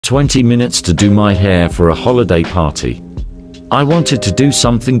20 minutes to do my hair for a holiday party. I wanted to do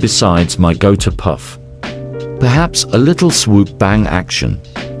something besides my go-to puff. Perhaps a little swoop bang action.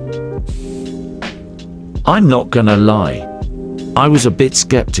 I'm not gonna lie. I was a bit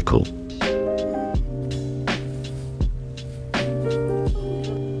skeptical.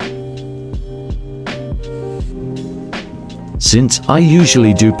 Since I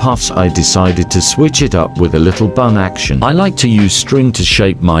usually do puffs, I decided to switch it up with a little bun action. I like to use string to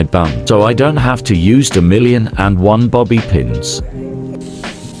shape my bun, so I don't have to use the 1,000,001 bobby pins.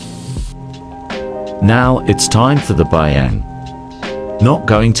 Now it's time for the bayang. Not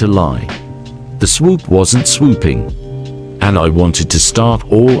going to lie, the swoop wasn't swooping, and I wanted to start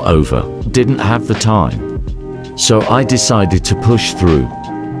all over. Didn't have the time, so I decided to push through.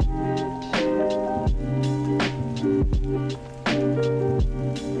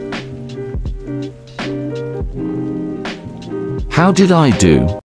 How did I do?